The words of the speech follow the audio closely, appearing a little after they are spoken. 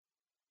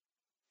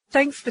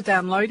Thanks for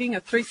downloading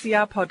a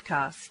 3CR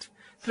podcast.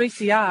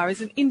 3CR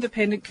is an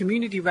independent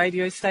community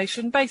radio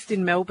station based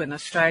in Melbourne,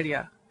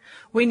 Australia.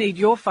 We need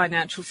your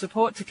financial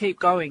support to keep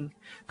going.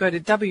 Go to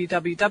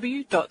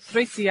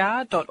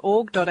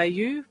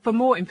www.3cr.org.au for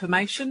more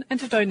information and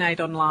to donate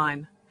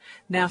online.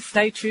 Now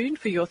stay tuned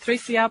for your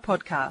 3CR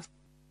podcast.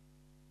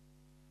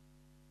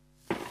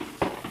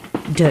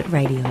 Dirt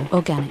Radio.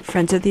 Organic.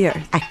 Friends of the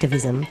Earth.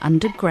 Activism.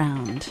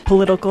 Underground.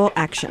 Political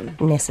action.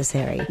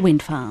 Necessary.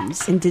 Wind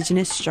farms.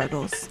 Indigenous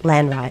struggles.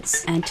 Land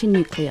rights.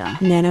 Anti-nuclear.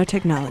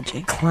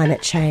 Nanotechnology.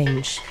 Climate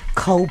change.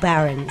 Coal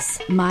barons.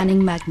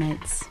 Mining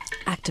magnates.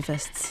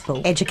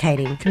 Activists.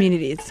 Educating.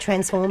 Communities.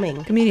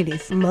 Transforming.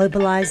 Communities.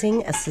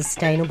 Mobilising a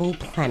sustainable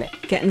planet.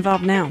 Get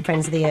involved now.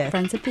 Friends of the Earth.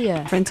 Friends of the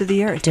Earth. Friends of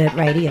the Earth. Dirt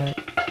Radio.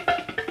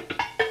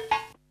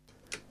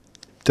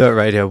 Dirt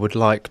Radio would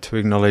like to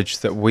acknowledge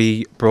that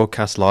we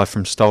broadcast live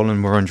from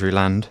stolen Wurundjeri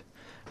land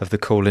of the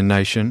Kulin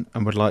Nation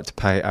and would like to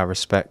pay our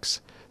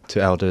respects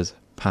to elders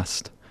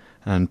past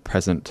and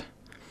present.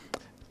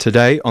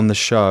 Today on the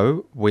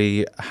show,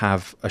 we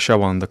have a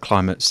show on the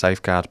climate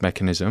safeguard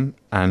mechanism,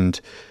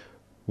 and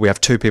we have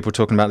two people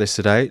talking about this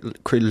today.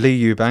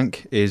 Lee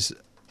Eubank is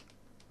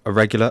a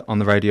regular on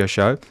the radio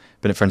show,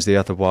 been at Friends of the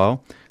Earth a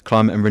while,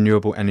 climate and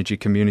renewable energy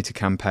community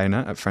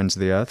campaigner at Friends of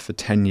the Earth for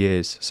 10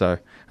 years. So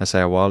I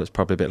say a while, it's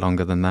probably a bit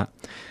longer than that.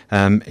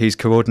 He's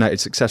coordinated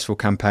successful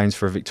campaigns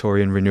for a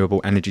Victorian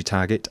renewable energy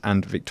target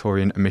and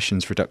Victorian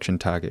emissions reduction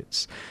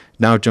targets.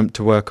 Now jumped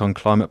to work on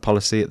climate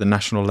policy at the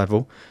national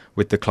level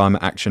with the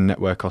Climate Action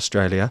Network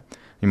Australia.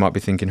 You might be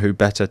thinking who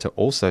better to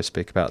also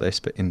speak about this,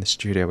 but in the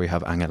studio we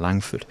have Anna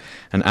Langford.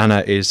 And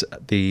Anna is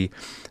the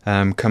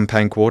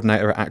campaign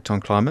coordinator at Act on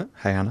Climate.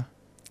 Hey Anna.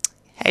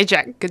 Hey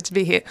Jack, good to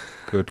be here.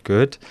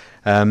 Good.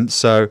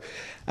 So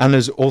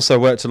Anna's also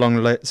worked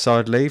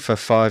alongside Lee for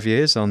 5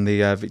 years on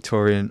the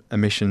Victorian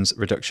emissions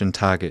reduction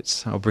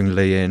targets. I'll bring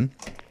Lee in.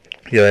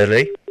 You there,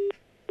 Lee?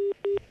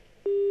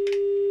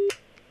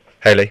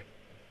 Hey, Lee.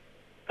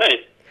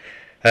 Hey.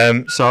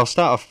 So I'll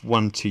start off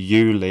one to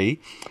you, Lee.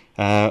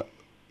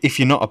 If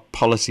you're not a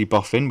policy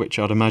boffin, which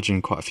I'd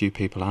imagine quite a few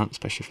people aren't,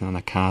 especially if they're in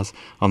their cars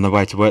on their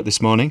way to work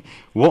this morning,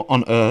 what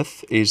on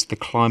earth is the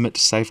climate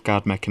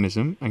safeguard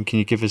mechanism, and can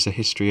you give us a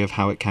history of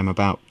how it came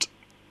about?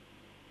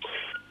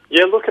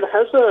 Yeah, look, it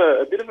has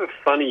a bit of a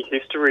funny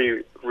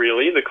history,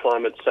 really, the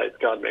climate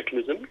safeguard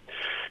mechanism.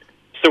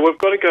 So we've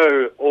got to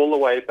go all the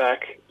way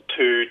back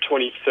to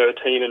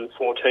 2013 and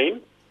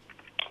 14,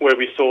 where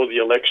we saw the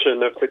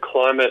election of the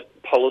climate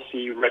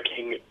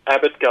policy-wrecking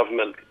Abbott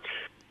government.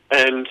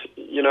 And,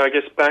 you know, I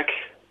guess back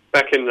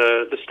in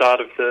the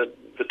start of the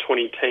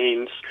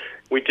 2010s,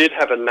 we did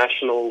have a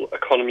national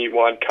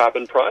economy-wide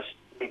carbon price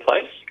in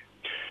place.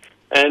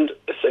 And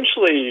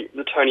essentially,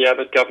 the Tony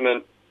Abbott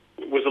government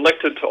was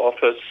elected to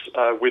office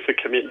with a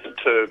commitment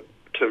to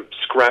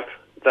scrap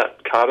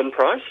that carbon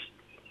price.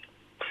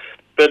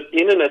 But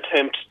in an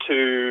attempt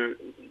to,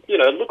 you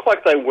know, look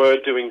like they were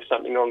doing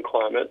something on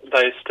climate,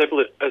 they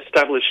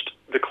established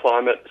the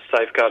climate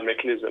safeguard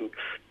mechanism.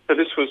 So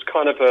this was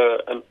kind of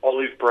an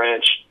olive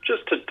branch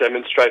just to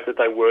demonstrate that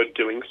they were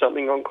doing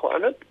something on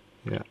climate.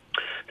 Yeah.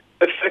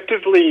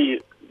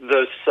 Effectively,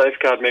 the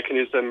safeguard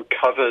mechanism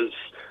covers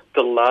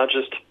the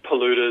largest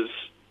polluters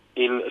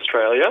in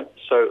Australia,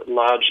 so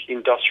large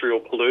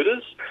industrial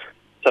polluters,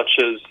 such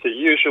as the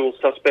usual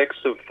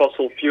suspects of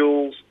fossil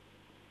fuels,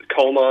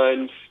 coal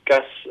mines,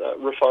 gas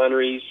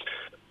refineries,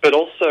 but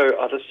also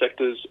other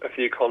sectors of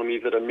the economy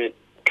that emit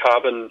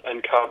carbon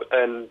and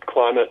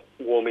climate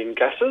warming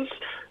gases,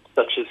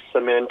 such as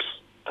cement,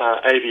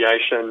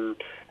 aviation,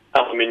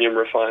 aluminium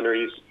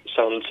refineries,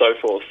 so on and so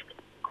forth.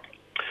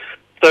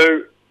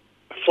 So,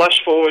 flash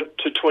forward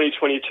to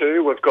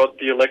 2022, we've got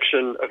the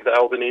election of the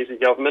Albanese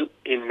government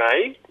in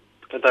May.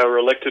 They were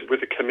elected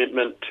with a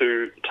commitment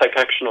to take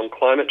action on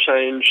climate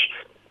change,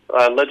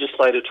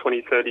 legislate a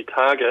 2030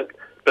 target,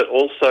 but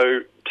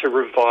also to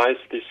revise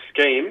this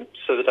scheme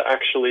so that it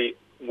actually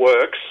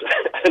works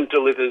and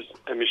delivers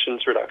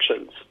emissions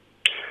reductions.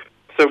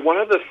 So one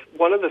of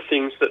the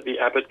things that the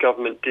Abbott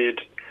government did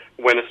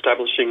when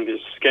establishing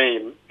this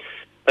scheme,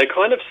 they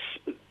kind of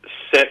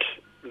set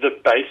the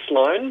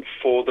baseline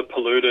for the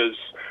polluters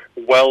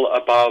well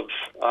above,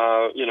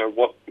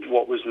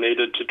 what was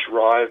needed to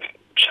drive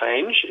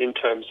change in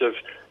terms of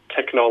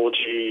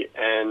technology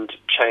and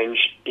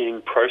change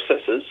in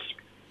processes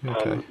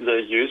that are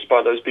used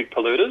by those big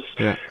polluters.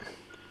 Yeah.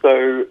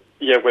 So,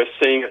 yeah, we're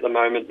seeing at the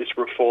moment this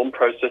reform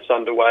process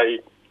underway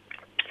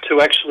to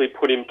actually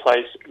put in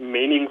place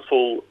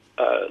meaningful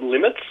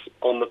limits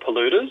on the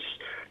polluters,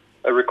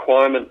 a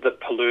requirement that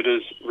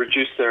polluters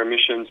reduce their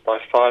emissions by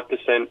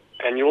 5%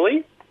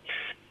 annually.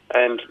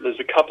 And there's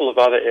a couple of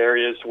other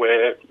areas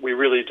where we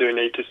really do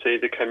need to see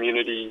the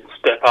community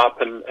step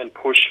up and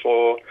push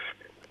for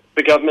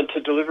the government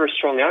to deliver a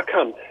strong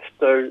outcome.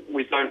 So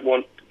we don't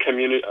want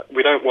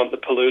the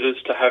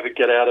polluters to have a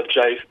get out of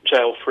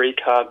jail free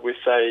card with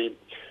the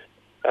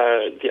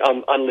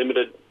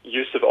unlimited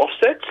use of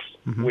offsets.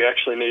 Mm-hmm. We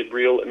actually need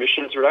real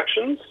emissions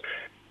reductions.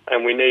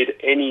 and we need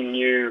any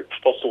new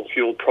fossil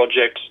fuel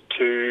project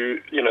to,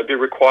 be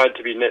required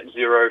to be net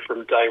zero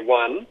from day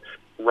one,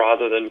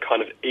 rather than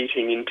kind of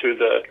eating into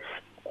the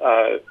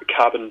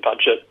carbon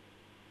budget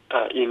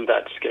in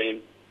that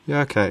scheme.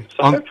 Yeah, okay.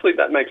 So hopefully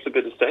that makes a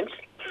bit of sense.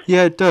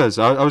 Yeah, it does.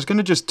 I was going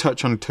to just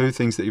touch on two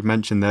things that you've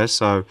mentioned there.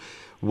 So,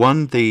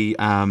 one, the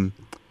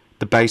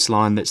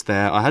baseline that's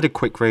there. I had a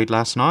quick read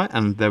last night,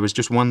 and there was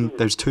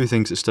there's two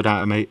things that stood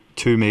out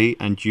to me,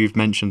 and you've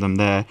mentioned them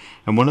there.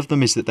 And one of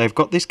them is that they've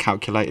got this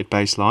calculated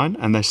baseline,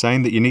 and they're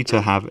saying that you need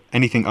to have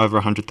anything over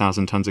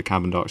 100,000 tonnes of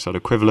carbon dioxide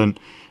equivalent.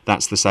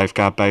 That's the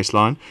Safeguard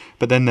baseline.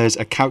 But then there's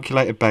a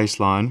calculated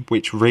baseline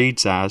which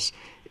reads as,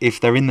 if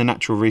they're in the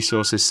natural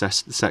resources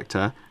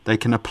sector, they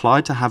can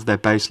apply to have their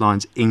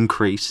baselines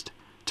increased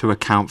to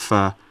account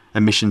for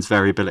emissions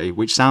variability,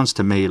 which sounds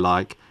to me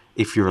like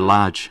if you're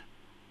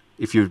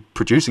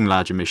producing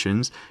large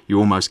emissions, you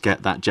almost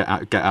get that get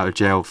out of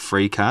jail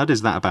free card.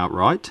 Is that about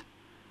right?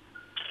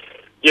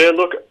 Yeah,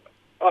 look,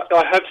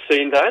 I have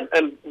seen that,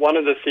 and one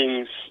of the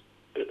things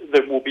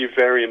that will be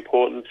very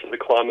important for the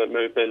climate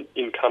movement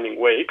in coming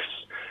weeks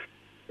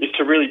is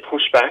to really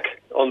push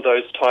back on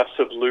those types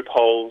of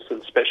loopholes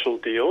and special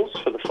deals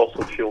for the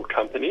fossil fuel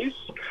companies.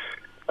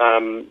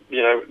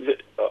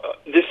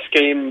 This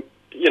scheme,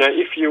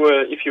 if you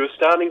were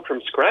starting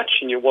from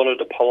scratch and you wanted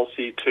a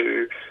policy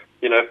to,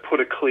 put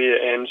a clear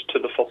end to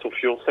the fossil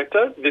fuel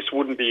sector, this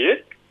wouldn't be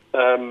it.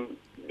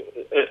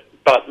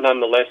 But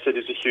nonetheless, it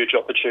is a huge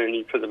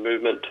opportunity for the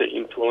movement to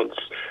influence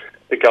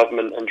the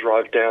government and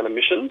drive down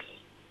emissions.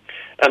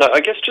 And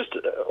I guess just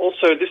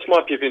also, this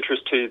might be of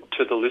interest to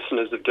the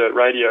listeners of Dirt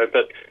Radio,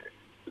 but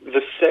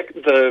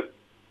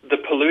the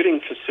polluting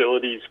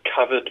facilities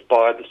covered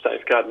by the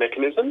Safeguard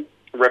mechanism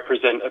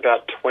represent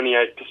about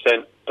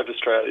 28% of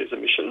Australia's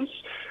emissions.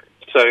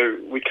 So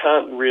we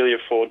can't really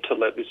afford to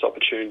let this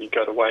opportunity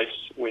go to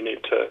waste. We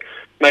need to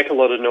make a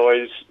lot of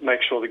noise,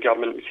 make sure the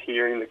government is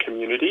hearing the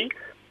community,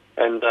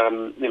 and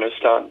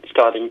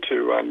starting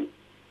to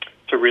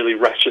really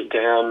ratchet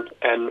down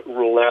and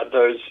rule out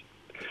those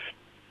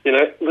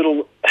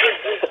little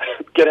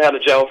get out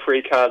of jail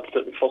free cards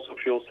that the fossil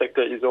fuel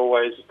sector is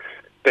always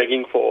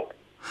begging for.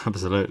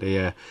 Absolutely,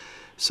 yeah.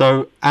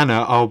 So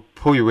Anna, I'll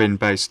pull you in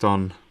based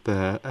on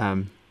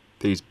the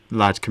these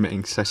large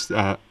committing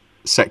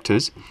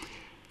sectors.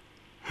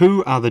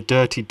 Who are the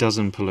dirty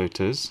dozen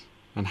polluters,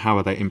 and how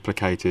are they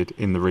implicated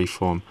in the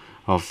reform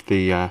of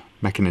the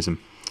mechanism?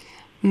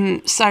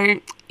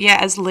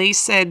 As Lee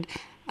said,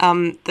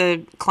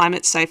 the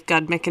Climate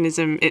Safeguard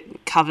mechanism,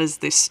 it covers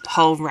this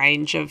whole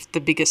range of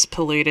the biggest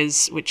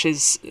polluters, which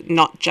is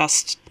not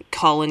just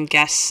coal and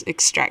gas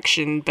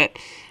extraction, but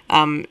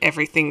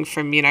everything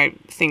from,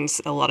 things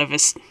a lot of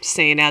us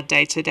see in our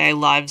day-to-day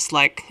lives,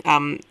 like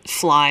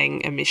flying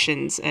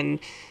emissions and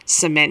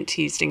cement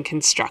used in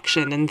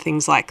construction and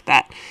things like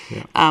that.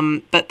 Yeah.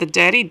 But the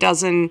dirty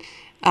dozen,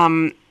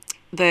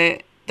 the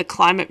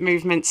climate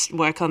movement's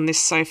work on this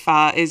so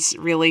far is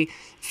really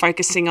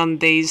focusing on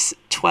these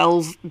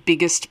 12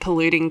 biggest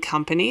polluting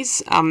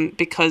companies,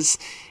 because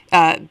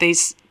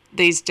these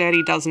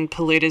dirty dozen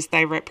polluters,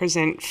 they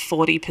represent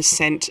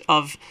 40%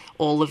 of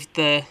all of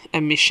the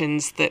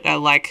emissions that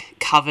are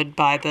covered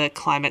by the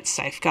Climate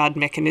Safeguard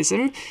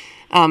mechanism.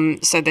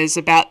 So there's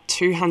about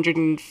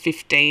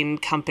 215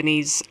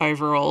 companies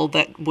overall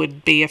that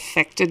would be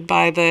affected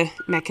by the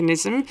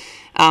mechanism,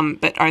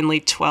 but only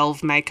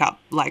 12 make up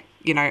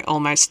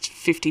almost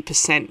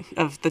 50%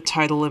 of the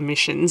total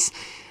emissions.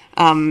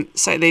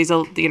 So these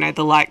are,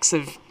 the likes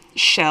of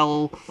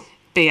Shell,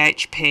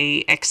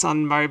 BHP,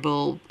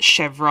 ExxonMobil,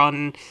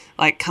 Chevron,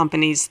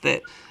 companies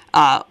that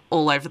are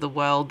all over the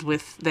world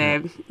with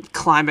their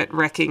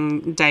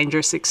climate-wrecking,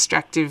 dangerous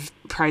extractive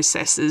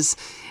processes,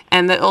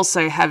 and that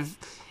also have,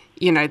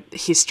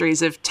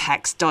 histories of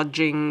tax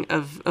dodging,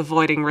 of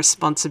avoiding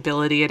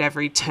responsibility at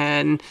every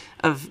turn,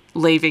 of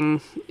leaving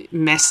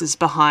messes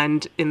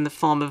behind in the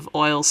form of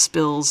oil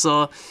spills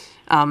or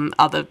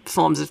other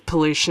forms of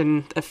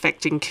pollution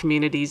affecting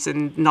communities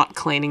and not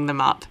cleaning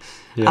them up.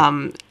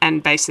 Yeah.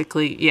 And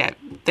basically,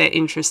 their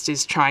interest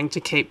is trying to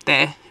keep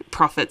their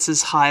profits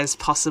as high as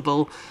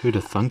possible. Who'd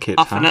have thunk it?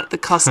 Often at the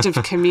cost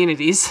of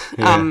communities.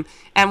 Yeah.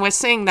 And we're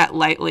seeing that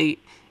lately,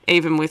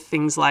 even with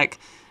things like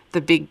the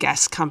big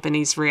gas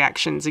companies'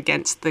 reactions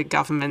against the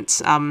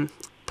government's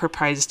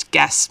proposed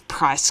gas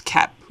price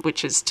cap,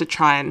 which is to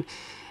try and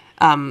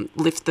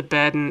lift the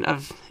burden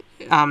of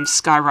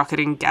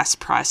skyrocketing gas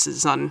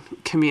prices on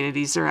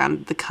communities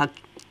around the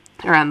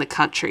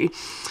country.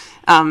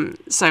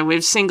 So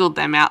we've singled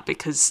them out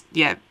because,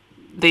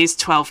 these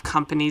 12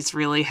 companies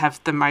really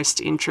have the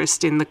most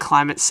interest in the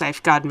Climate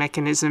Safeguard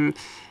mechanism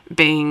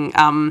being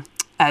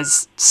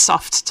as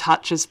soft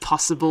touch as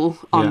possible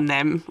on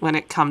them when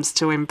it comes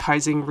to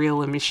imposing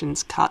real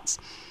emissions cuts.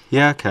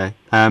 Yeah, okay.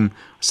 I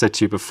said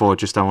to you before,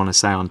 just I want to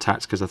say on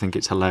tax because I think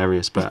it's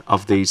hilarious, but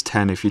of these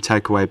 10, if you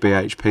take away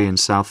BHP and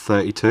South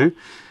 32,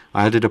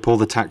 I added up all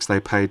the tax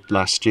they paid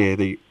last year,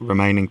 the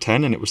remaining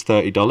 10, and it was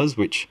 $30,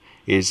 which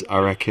is, I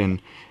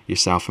reckon,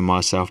 yourself and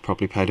myself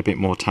probably paid a bit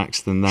more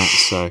tax than that.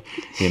 So,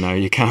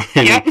 you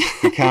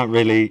can't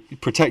really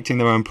protecting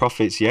their own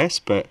profits, yes,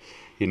 but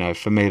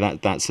for me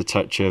that's a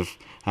touch of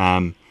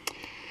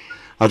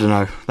I don't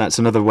know. That's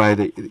another way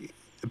that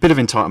a bit of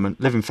entitlement,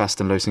 living fast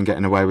and loose and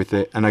getting away with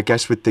it. And I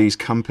guess with these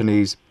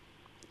companies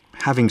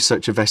having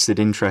such a vested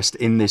interest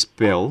in this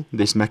bill,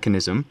 this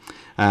mechanism,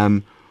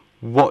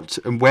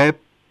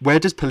 where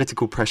does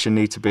political pressure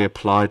need to be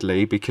applied,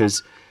 Lee?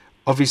 Because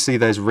obviously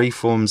there's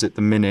reforms at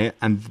the minute,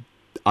 and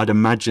I'd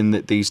imagine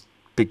that these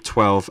Big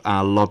 12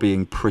 are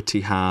lobbying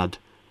pretty hard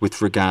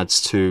with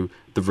regards to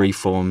the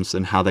reforms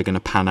and how they're going to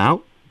pan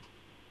out.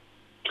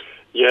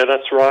 Yeah,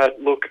 that's right.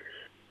 Look,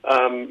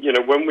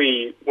 when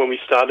we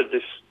started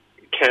this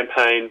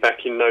campaign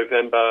back in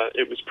November,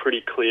 it was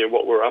pretty clear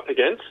what we're up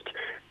against.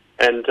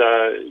 And,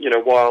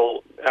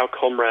 while our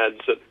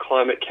comrades at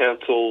Climate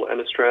Council and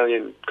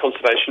Australian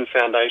Conservation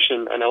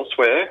Foundation and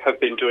elsewhere have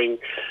been doing,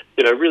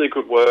 really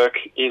good work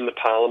in the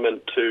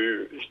Parliament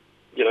to,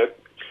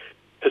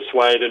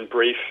 persuade and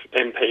brief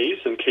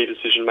MPs and key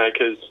decision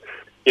makers,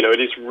 it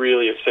is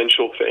really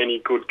essential for any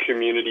good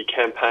community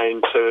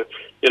campaign to,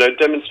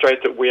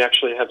 demonstrate that we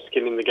actually have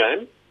skin in the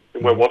game.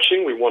 And we're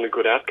watching, we want a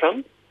good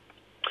outcome.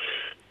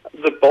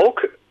 The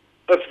bulk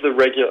of the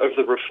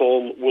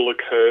reform will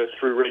occur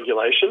through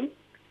regulation.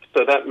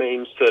 So that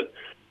means that,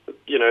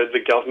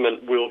 the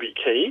government will be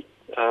key.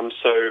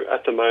 So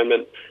at the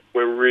moment,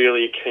 we're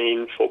really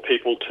keen for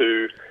people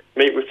to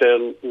meet with their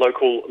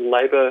local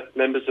Labor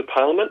members of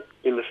Parliament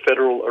in the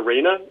federal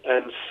arena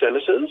and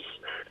senators.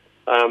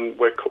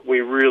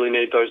 We really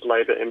need those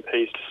Labor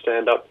MPs to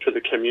stand up for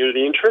the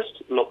community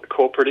interest, not the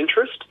corporate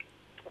interest.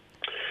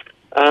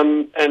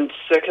 And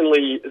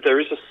secondly, there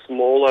is a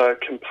smaller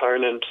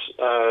component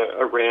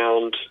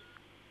around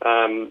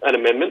an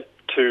amendment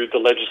to the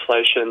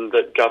legislation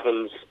that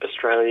governs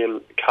Australian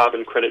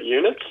carbon credit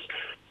units.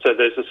 So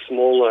there's a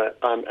smaller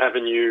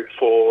avenue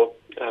for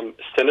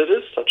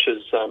senators, such as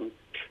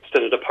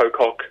Senator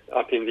Pocock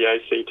up in the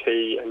ACT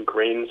and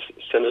Greens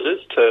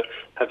senators, to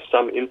have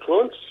some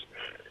influence.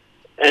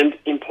 And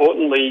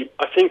importantly,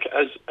 I think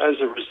as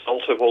a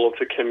result of all of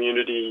the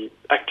community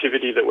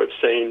activity that we've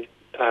seen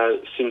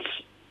since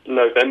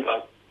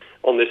November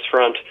on this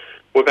front,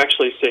 we've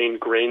actually seen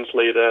Greens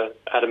leader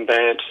Adam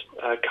Bandt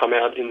come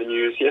out in the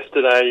news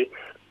yesterday,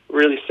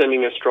 really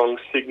sending a strong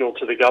signal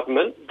to the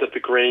government that the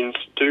Greens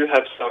do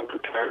have some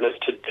preparedness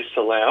to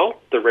disallow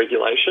the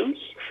regulations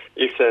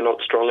if they're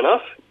not strong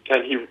enough.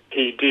 And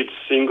he did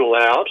single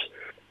out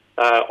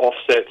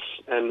offsets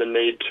and the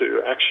need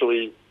to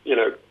actually,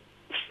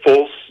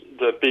 force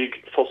the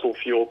big fossil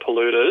fuel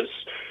polluters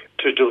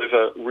to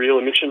deliver real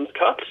emissions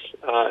cuts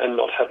and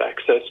not have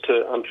access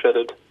to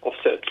unfettered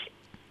offsets.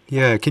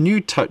 Yeah, can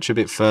you touch a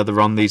bit further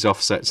on these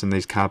offsets and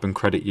these carbon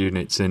credit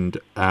units? And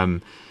I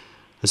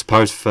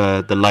suppose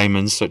for the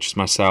laymen such as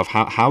myself,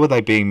 how are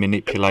they being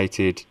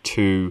manipulated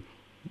to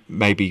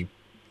maybe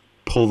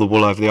pull the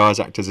wool over the eyes,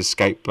 act as a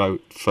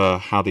scapegoat for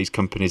how these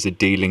companies are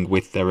dealing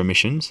with their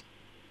emissions?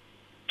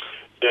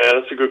 Yeah,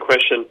 that's a good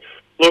question.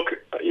 Look,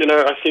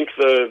 I think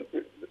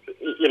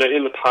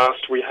in the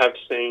past we have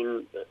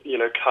seen,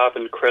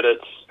 carbon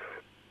credits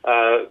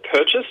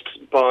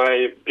purchased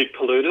by big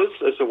polluters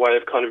as a way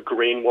of kind of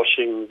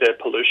greenwashing their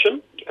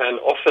pollution, and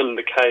often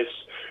the case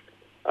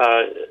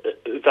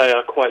they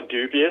are quite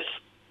dubious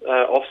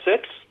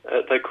offsets.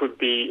 They could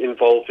be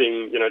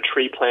involving,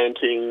 tree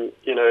planting,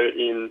 in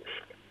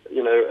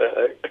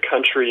a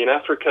country in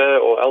Africa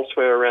or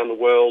elsewhere around the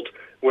world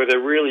where there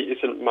really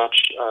isn't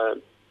much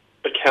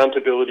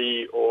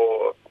accountability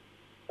or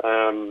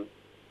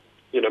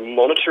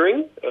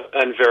monitoring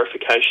and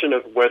verification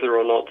of whether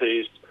or not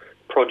these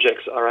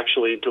projects are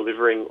actually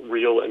delivering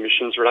real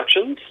emissions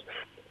reductions.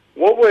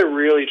 What we're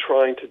really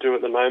trying to do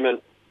at the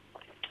moment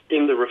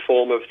in the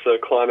reform of the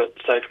climate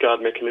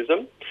safeguard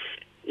mechanism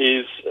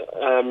is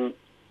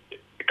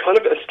kind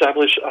of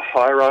establish a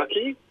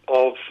hierarchy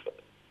of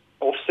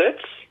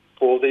offsets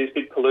for these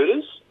big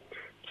polluters.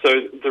 So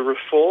the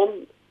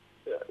reform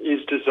is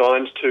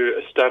designed to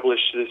establish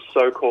this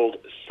so-called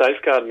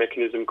safeguard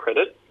mechanism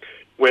credit,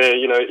 where,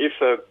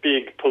 if a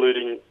big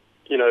polluting,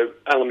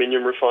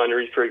 aluminium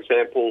refinery, for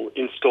example,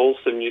 installs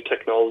some new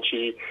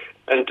technology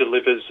and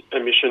delivers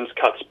emissions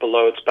cuts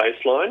below its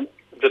baseline,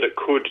 that it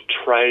could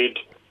trade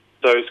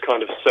those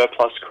kind of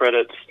surplus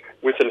credits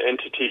with an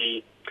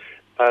entity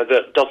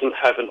that doesn't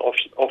have an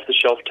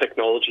off-the-shelf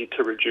technology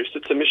to reduce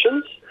its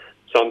emissions.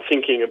 So I'm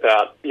thinking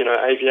about,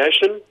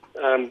 aviation.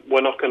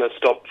 We're not going to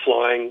stop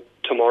flying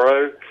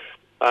tomorrow,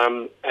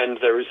 and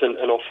there isn't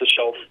an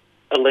off-the-shelf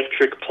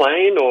electric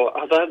plane or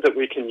other that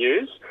we can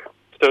use.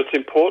 So it's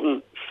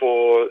important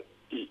for,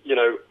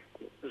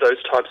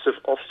 those types of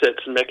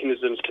offsets and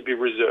mechanisms to be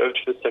reserved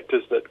for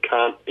sectors that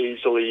can't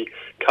easily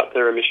cut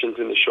their emissions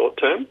in the short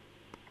term,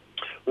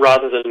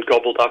 rather than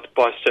gobbled up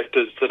by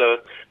sectors that are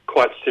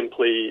quite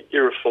simply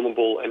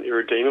irreformable and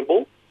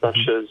irredeemable,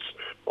 such as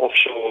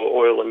offshore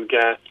oil and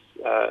gas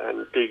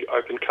and big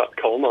open-cut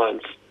coal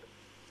mines.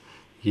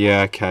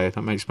 Yeah, okay,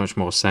 that makes much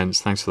more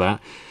sense. Thanks for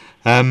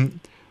that.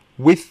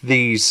 With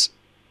these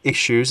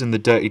issues and the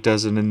Dirty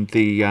Dozen and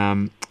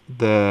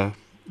the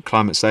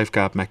climate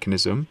safeguard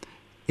mechanism.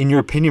 In your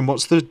opinion,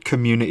 what's the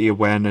community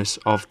awareness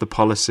of the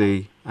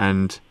policy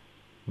and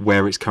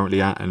where it's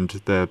currently at and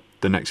the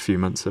next few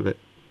months of it?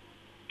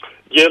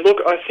 Yeah, look,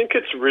 I think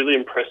it's really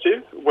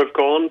impressive. We've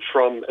gone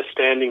from a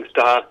standing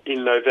start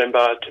in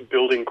November to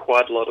building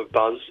quite a lot of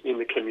buzz in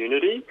the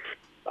community.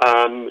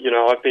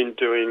 I've been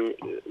doing,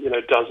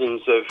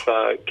 dozens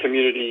of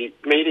community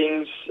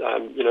meetings,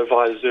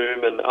 via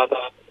Zoom and other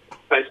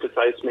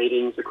face-to-face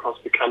meetings across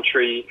the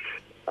country.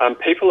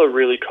 People are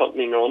really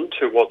cottoning on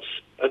to what's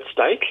at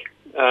stake.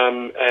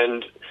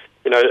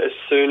 As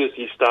soon as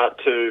you start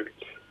to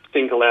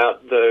single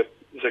out the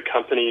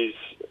companies,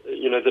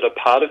 that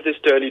are part of this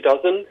Dirty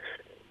Dozen,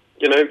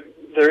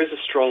 there is a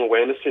strong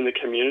awareness in the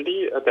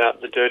community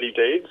about the dirty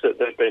deeds that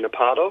they've been a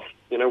part of,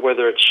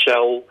 whether it's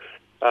Shell,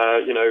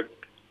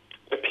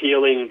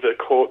 appealing the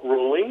court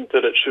ruling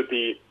that it should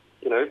be,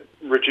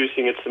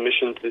 reducing its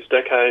emissions this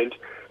decade,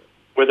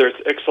 whether it's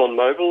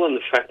ExxonMobil and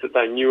the fact that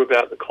they knew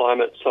about the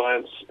climate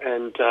science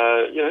and,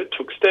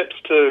 took steps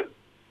to,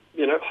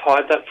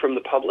 hide that from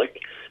the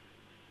public,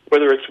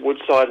 whether it's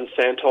Woodside and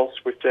Santos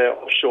with their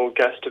offshore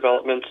gas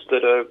developments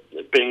that are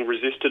being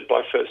resisted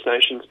by First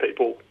Nations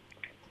people.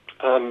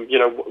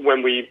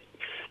 When we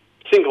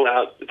single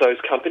out those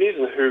companies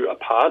and who are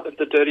part of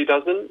the Dirty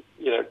Dozen,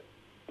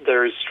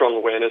 there is strong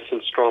awareness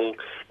and strong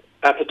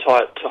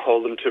appetite to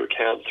hold them to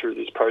account through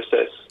this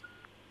process.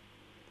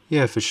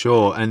 Yeah, for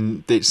sure.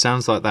 And it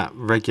sounds like that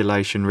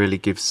regulation really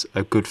gives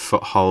a good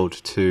foothold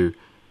to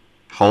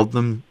hold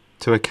them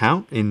to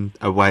account in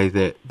a way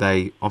that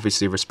they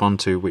obviously respond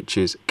to, which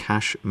is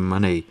cash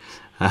money.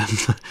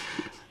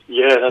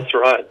 Yeah, that's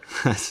right.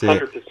 That's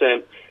it.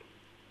 100%.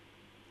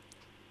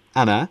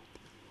 Anna,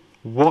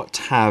 what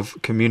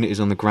have communities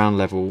on the ground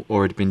level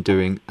already been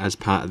doing as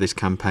part of this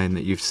campaign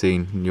that you've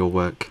seen in your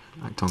work,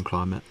 Act on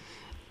Climate?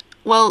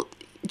 Well,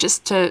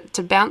 just to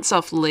bounce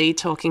off Lee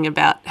talking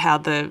about how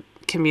the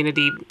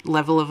community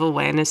level of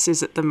awareness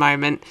is at the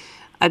moment,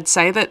 I'd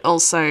say that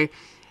also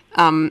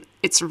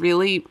it's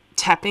really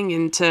tapping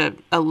into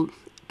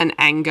an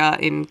anger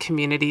in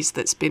communities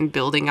that's been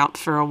building up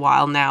for a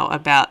while now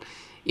about,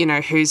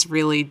 who's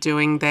really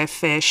doing their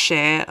fair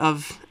share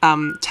of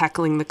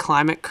tackling the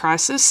climate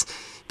crisis.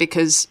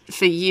 Because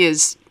for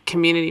years,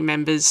 community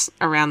members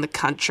around the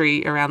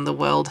country, around the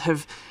world,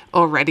 have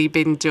already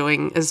been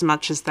doing as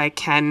much as they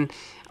can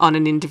on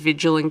an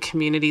individual and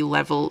community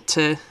level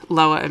to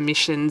lower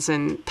emissions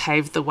and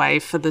pave the way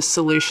for the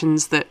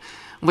solutions that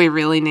we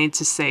really need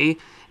to see.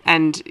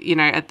 And,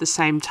 at the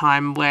same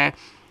time, we're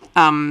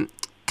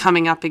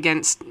coming up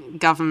against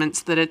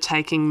governments that are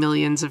taking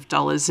millions of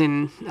dollars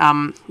in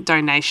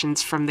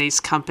donations from these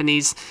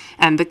companies,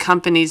 and the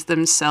companies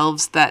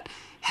themselves that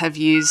have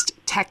used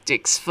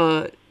tactics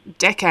for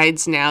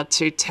decades now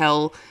to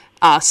tell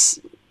us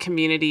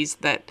communities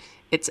that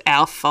it's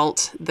our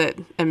fault that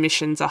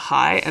emissions are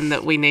high and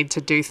that we need to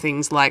do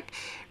things like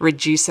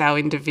reduce our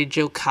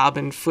individual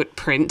carbon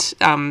footprint.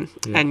 And,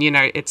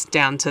 it's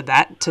down to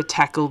that to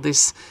tackle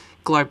this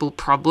global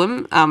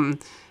problem.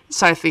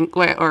 So I think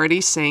we're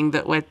already seeing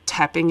that we're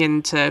tapping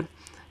into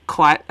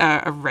quite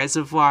a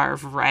reservoir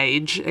of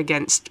rage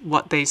against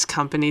what these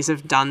companies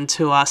have done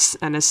to us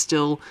and are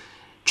still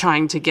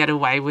trying to get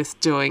away with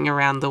doing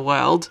around the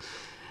world.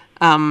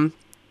 And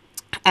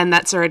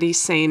that's already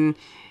seen,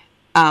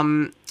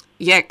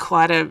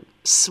 quite a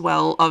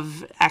swell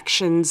of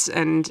actions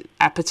and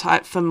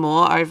appetite for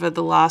more over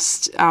the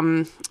last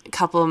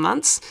couple of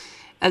months.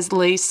 As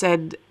Lee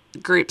said,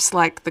 groups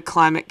like the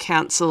Climate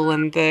Council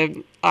and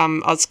the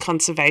Oz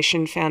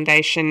Conservation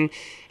Foundation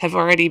have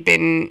already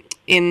been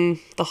in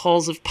the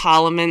halls of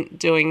Parliament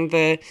doing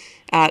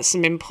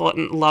some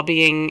important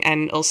lobbying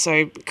and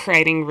also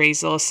creating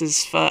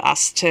resources for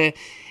us to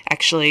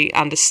actually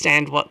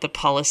understand what the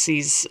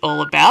policy's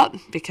all about,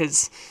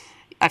 because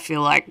I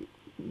feel like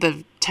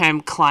the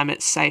term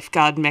climate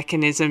safeguard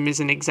mechanism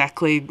isn't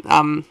exactly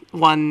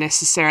one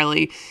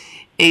necessarily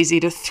easy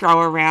to throw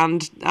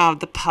around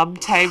the pub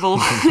table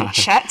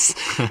chats.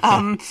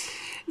 I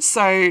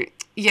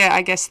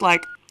guess,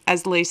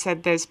 as Lee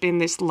said, there's been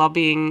this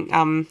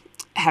lobbying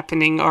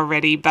happening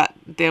already, but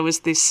there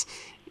was this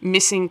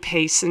missing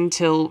piece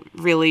until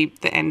really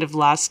the end of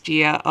last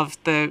year of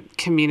the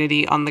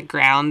community on the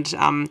ground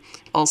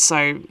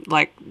also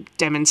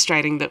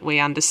demonstrating that we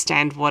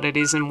understand what it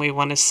is and we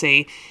want to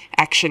see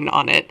action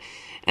on it.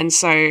 And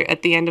so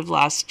at the end of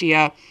last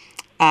year,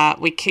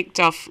 we kicked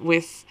off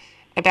with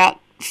about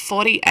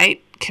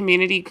 48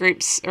 community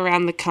groups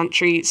around the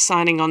country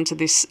signing on to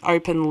this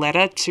open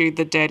letter to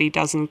the Dirty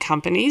Dozen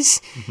companies.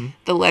 Mm-hmm.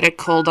 The letter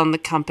called on the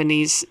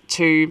companies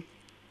to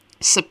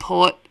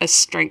support a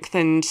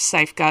strengthened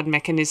safeguard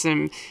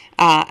mechanism,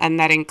 and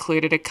that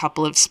included a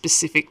couple of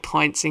specific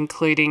points,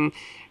 including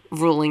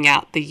ruling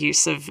out the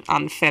use of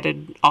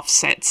unfettered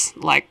offsets,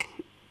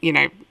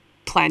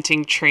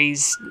 planting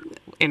trees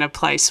in a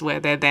place where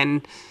they're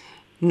then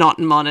not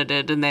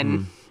monitored and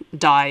then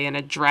die in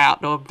a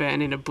drought or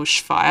burn in a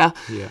bushfire.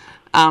 Yeah.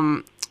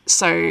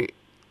 So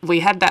we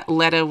had that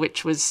letter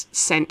which was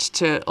sent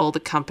to all the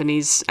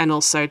companies and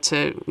also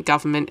to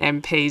government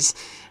MPs.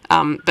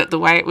 But the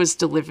way it was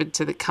delivered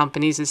to the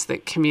companies is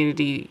that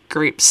community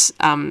groups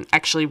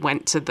actually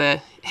went to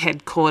the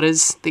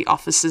headquarters, the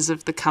offices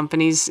of the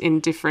companies in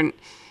different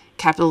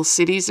capital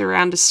cities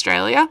around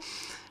Australia.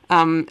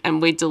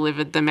 And we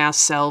delivered them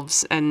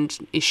ourselves and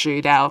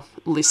issued our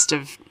list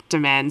of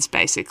demands,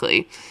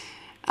 basically.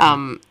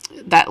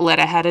 That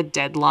letter had a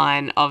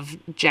deadline of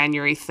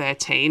January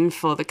 13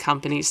 for the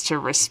companies to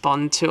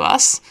respond to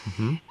us.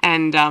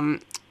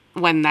 And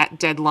when that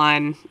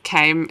deadline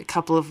came a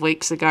couple of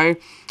weeks ago,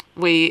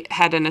 we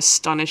had an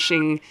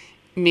astonishing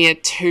mere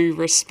 2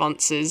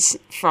 responses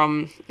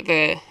from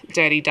the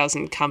Dirty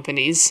Dozen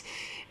companies.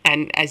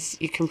 And as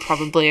you can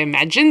probably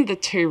imagine, the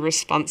 2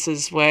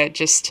 responses were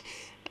just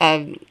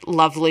a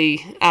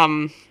lovely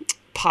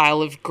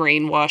pile of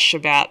greenwash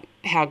about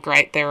how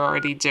great they're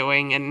already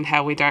doing and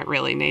how we don't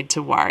really need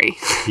to worry.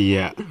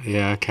 Yeah,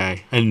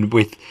 okay. And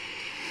with,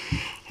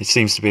 it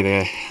seems to be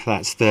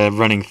that's the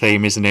running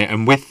theme, isn't it?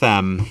 And with,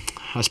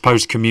 I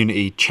suppose,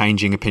 community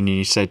changing opinion,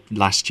 you said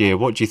last year,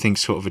 what do you think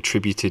sort of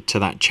attributed to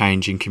that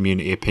change in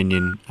community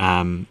opinion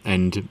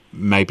and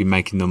maybe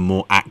making them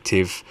more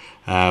active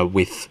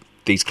with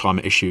these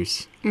climate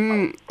issues?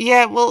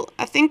 Yeah, well,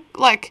 I think,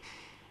 like,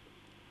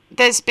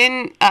 there's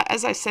been,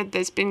 as I said,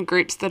 there's been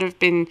groups that have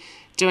been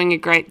doing a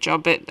great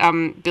job at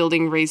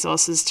building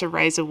resources to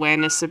raise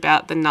awareness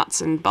about the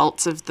nuts and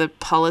bolts of the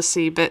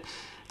policy. But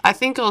I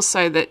think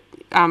also that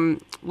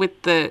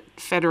with the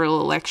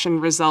federal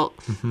election result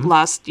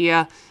last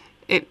year,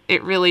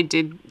 it really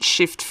did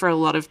shift for a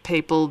lot of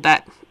people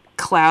that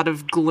cloud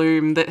of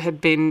gloom that had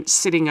been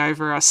sitting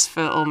over us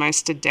for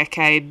almost a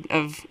decade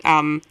of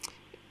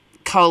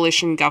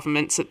coalition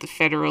governments at the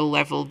federal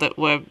level that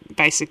were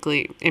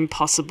basically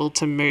impossible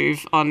to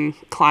move on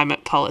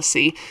climate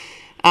policy.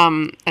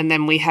 And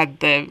then we had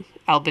the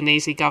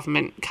Albanese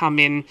government come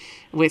in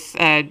with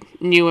a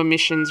new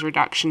emissions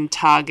reduction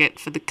target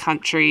for the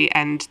country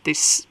and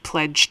this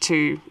pledge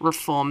to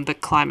reform the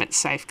climate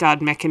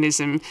safeguard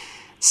mechanism.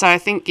 So I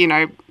think, you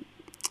know,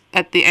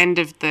 at the end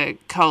of the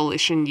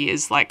coalition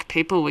years, like,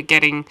 people were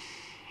getting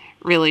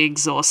really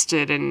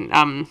exhausted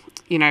and,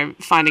 you know,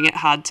 finding it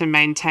hard to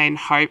maintain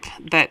hope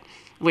that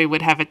we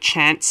would have a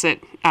chance at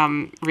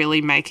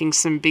really making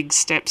some big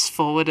steps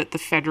forward at the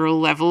federal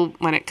level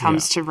when it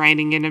comes to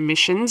reining in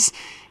emissions.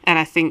 And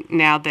I think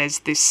now there's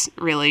this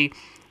really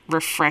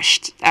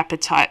refreshed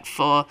appetite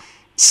for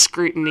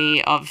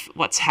scrutiny of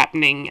what's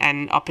happening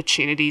and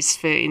opportunities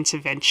for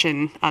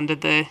intervention under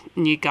the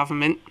new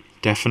government.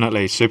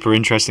 Definitely. Super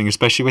interesting,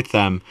 especially with,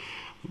 well,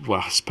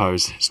 I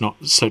suppose it's not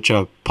such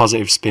a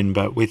positive spin,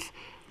 but with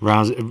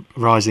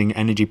rising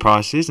energy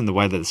prices and the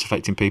way that it's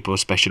affecting people,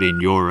 especially in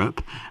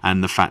Europe,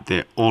 and the fact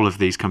that all of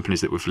these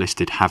companies that we've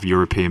listed have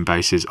European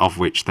bases, of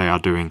which they are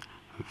doing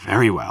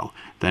very well.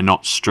 They're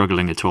not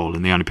struggling at all,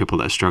 and the only people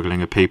that are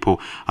struggling are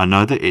people. I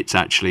know that it's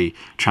actually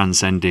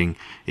transcending,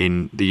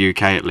 in the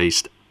UK at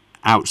least,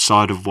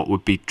 outside of what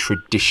would be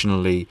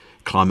traditionally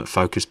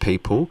climate-focused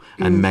people,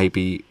 and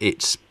maybe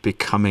it's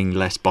becoming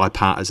less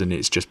bipartisan.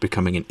 It's just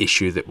becoming an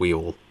issue that we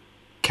all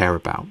care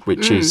about,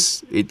 which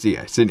is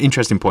it's an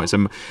interesting point.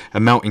 It's a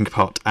melting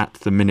pot at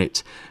the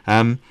minute.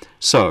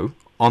 So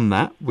on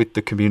that, with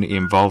the community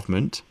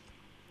involvement,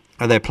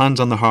 are there plans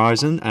on the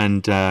horizon,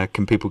 and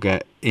can people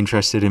get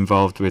interested,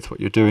 involved with what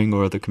you're doing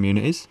or other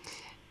communities?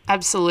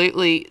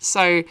 Absolutely.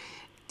 So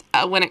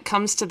when it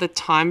comes to the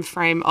time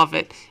frame of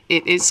it,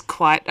 it is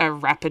quite a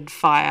rapid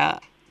fire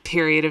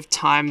period of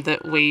time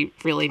that we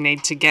really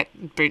need to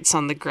get boots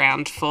on the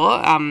ground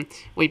for.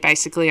 We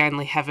basically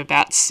only have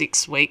about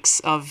 6 weeks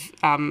of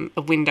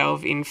a window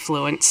of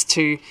influence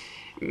to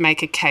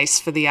make a case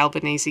for the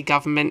Albanese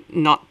government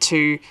not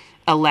to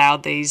allow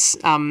these,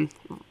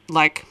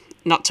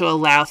 not to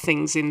allow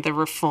things in the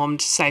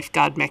reformed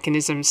safeguard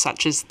mechanism,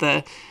 such as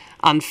the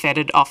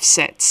unfettered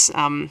offsets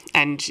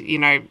and, you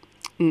know,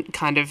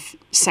 kind of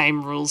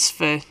same rules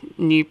for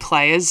new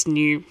players,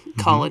 new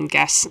coal and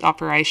gas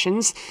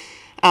operations.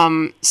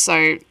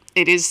 So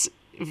it's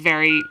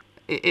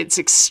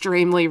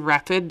extremely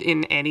rapid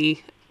in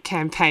any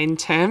campaign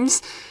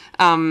terms.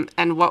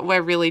 And what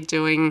we're really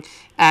doing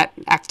at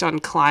Act on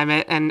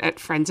Climate and at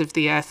Friends of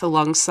the Earth,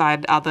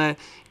 alongside other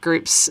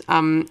groups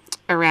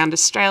around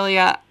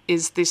Australia,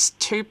 is this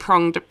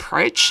 2-pronged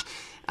approach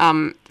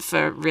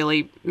for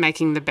really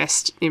making the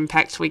best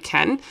impact we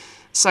can.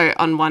 So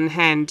on one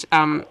hand,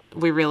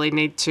 we really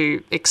need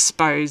to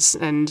expose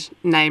and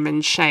name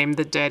and shame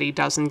the Dirty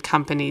Dozen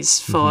companies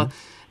for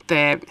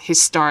their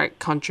historic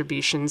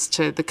contributions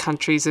to the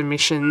country's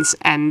emissions,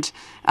 and,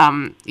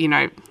 you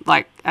know,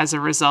 like, as a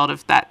result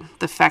of that,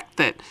 the fact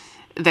that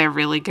they're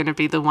really going to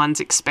be the ones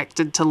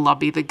expected to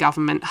lobby the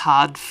government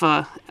hard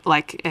for,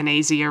 like, an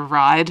easier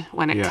ride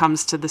when it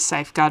comes to the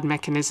safeguard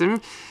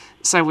mechanism.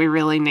 So we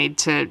really need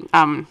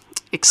to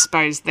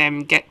expose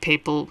them, get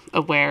people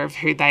aware of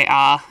who they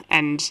are,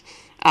 and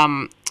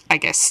I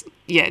guess,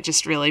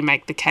 just really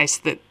make the case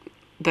that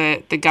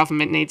the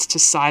government needs to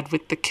side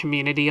with the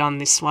community on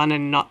this one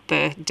and not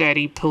the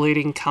dirty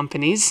polluting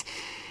companies.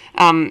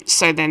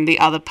 So then the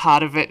other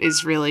part of it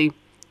is really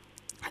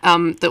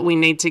that we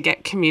need to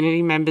get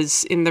community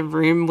members in the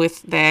room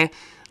with their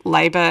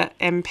Labor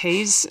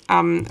MPs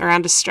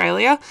around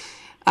Australia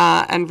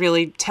and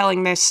really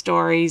telling their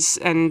stories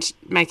and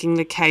making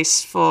the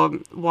case for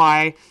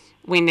why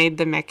we need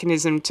the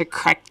mechanism to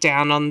crack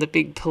down on the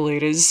big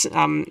polluters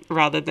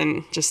rather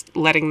than just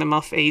letting them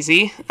off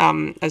easy,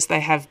 as they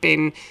have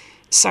been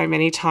so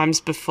many times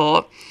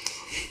before.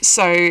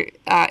 So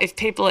if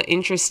people are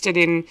interested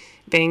in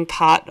being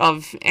part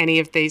of any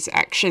of these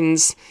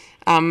actions,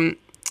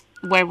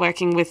 we're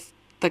working with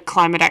the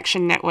Climate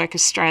Action Network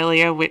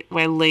Australia,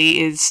 where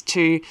Lee is,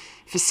 to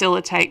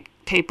facilitate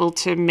people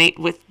to meet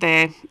with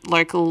their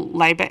local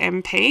Labor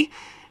MP.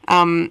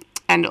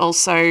 And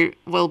also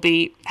we'll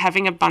be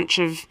having a bunch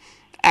of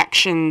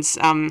actions,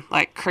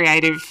 like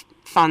creative,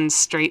 fun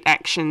street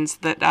actions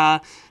that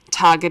are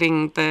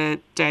targeting the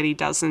Dirty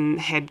Dozen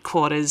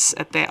headquarters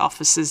at their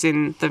offices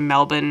in the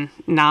Melbourne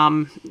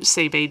Naarm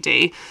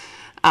CBD.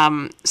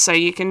 So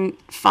you can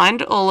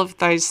find all of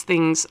those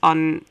things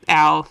on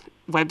our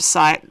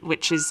website,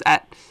 which is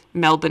at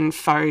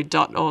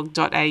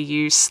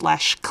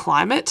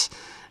melbournefo.org.au/climate.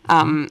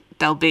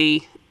 There'll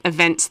be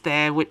events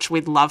there which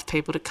we'd love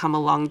people to come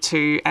along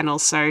to, and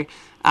also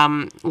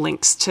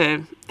links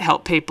to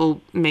help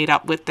people meet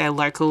up with their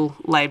local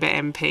Labor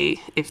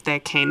MP if they're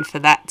keen for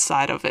that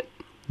side of it.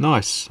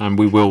 Nice, and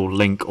we will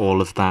link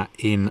all of that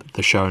in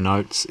the show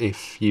notes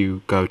if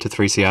you go to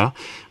 3CR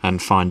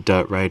and find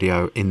Dirt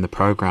Radio in the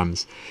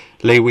programmes.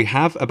 Lee, we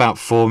have about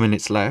 4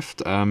 minutes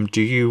left.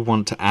 Do you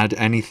want to add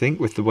anything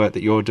with the work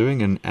that you're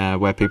doing and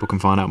where people can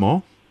find out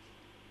more?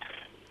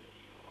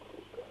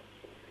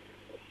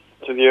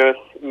 To the Earth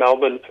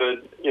Melbourne for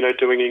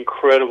doing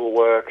incredible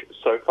work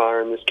so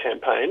far in this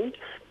campaign.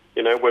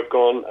 We've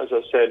gone, as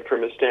I said,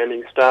 from a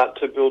standing start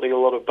to building a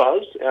lot of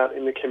buzz out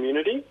in the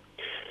community.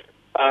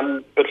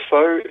 But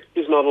FO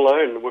is not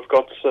alone. We've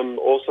got some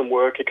awesome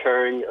work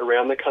occurring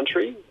around the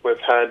country. We've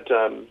had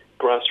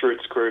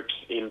grassroots groups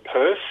in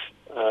Perth,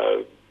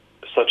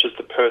 such as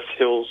the Perth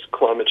Hills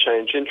Climate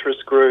Change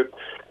Interest Group,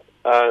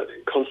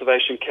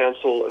 Conservation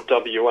Council of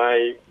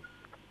WA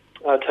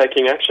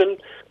taking action.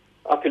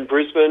 Up in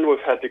Brisbane, we've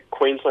had the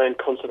Queensland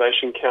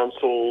Conservation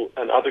Council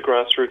and other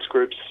grassroots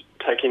groups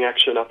taking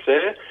action up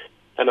there.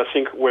 And I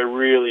think we're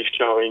really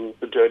showing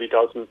the Dirty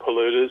Dozen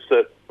polluters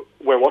that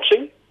we're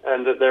watching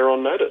and that they're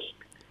on notice.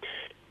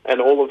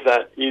 And all of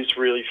that is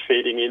really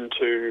feeding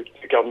into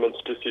the government's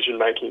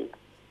decision-making.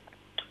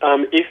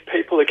 If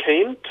people are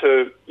keen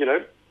to,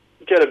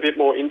 get a bit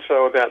more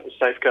info about the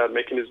safeguard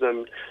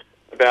mechanism,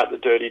 about the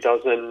Dirty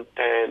Dozen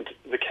and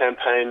the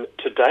campaign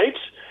to date,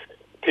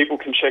 people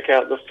can check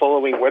out the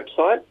following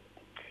website,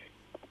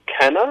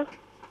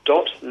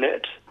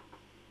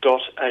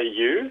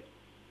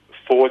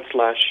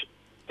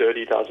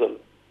 canna.net.au/Dirty Dozen.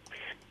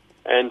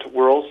 And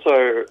we're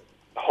also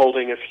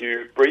holding a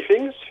few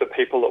briefings for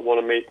people that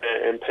want to meet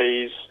their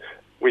MPs.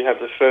 We have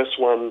the first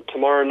one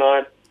tomorrow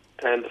night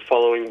and the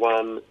following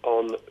one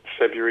on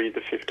February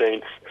the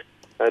 15th.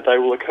 They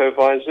will occur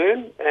via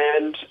Zoom,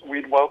 and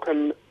we'd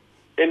welcome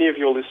any of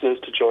your listeners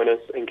to join us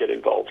and get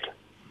involved.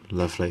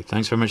 Lovely.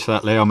 Thanks very much for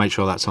that, Lee. I'll make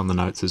sure that's on the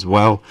notes as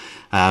well.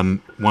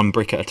 One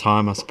brick at a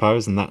time, I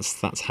suppose, and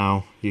that's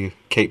how you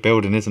keep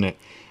building, isn't it?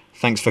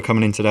 Thanks for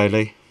coming in today,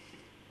 Lee.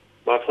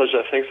 My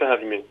pleasure. Thanks for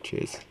having me.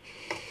 Cheers.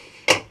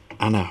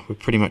 Anna, we're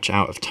pretty much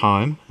out of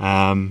time,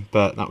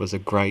 but that was a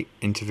great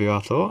interview, I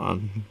thought. I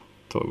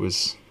thought it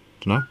was,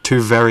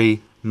 two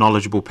very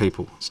knowledgeable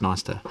people. It's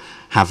nice to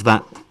have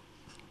that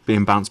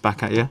being bounced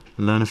back at you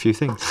and learn a few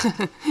things.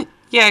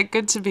 Yeah,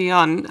 good to be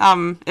on.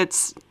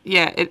 It's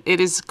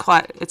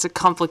a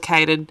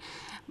complicated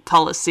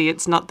policy.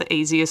 It's not the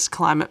easiest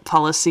climate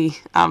policy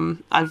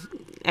I've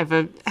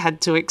ever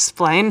had to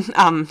explain.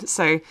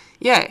 So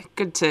yeah,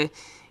 good to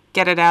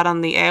get it out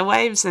on the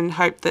airwaves and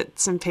hope that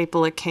some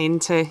people are keen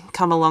to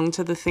come along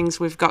to the things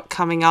we've got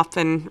coming up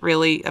and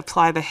really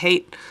apply the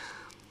heat.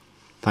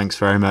 Thanks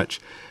very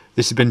much.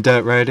 This has been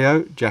Dirt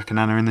Radio. Jack and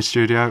Anna in the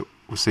studio.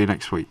 We'll see you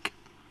next week.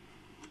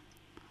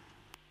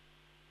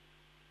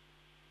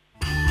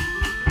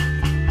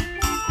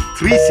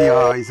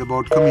 "3CR is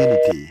about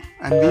community,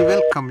 and we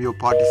welcome your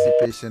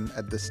participation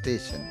at the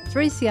station.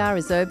 3CR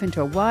is open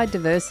to a wide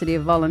diversity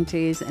of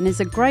volunteers and is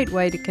a great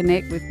way to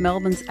connect with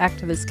Melbourne's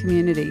activist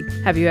community.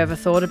 Have you ever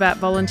thought about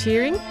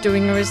volunteering,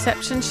 doing a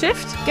reception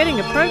shift, getting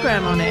a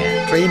program on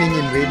air? Training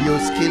in radio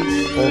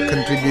skills or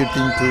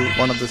contributing to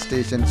one of the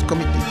station's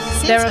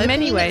committees. There are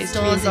many ways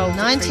to be involved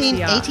in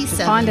 3CR. To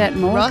find out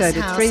more, go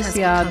to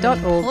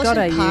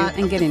 3cr.org.au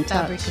and get in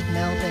touch.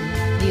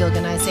 The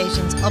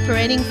organisations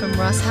operating from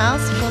Ross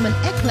House form an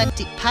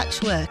eclectic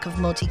patchwork of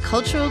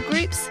multicultural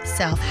groups,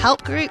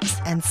 self-help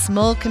groups and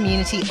small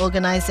community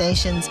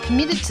organisations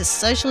committed to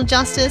social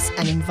justice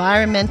and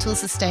environmental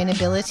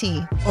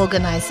sustainability.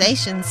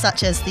 Organisations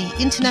such as the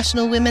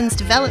International Women's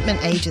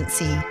Development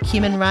Agency,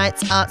 Human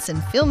Rights Arts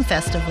and Film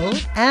Festival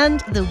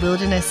and the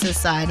Wilderness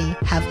Society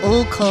have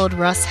all called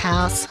Ross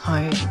House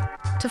home.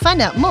 To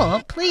find out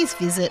more, please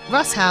visit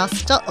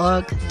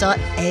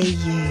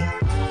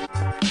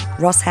rosshouse.org.au.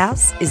 Ross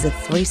House is a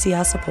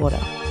 3CR supporter.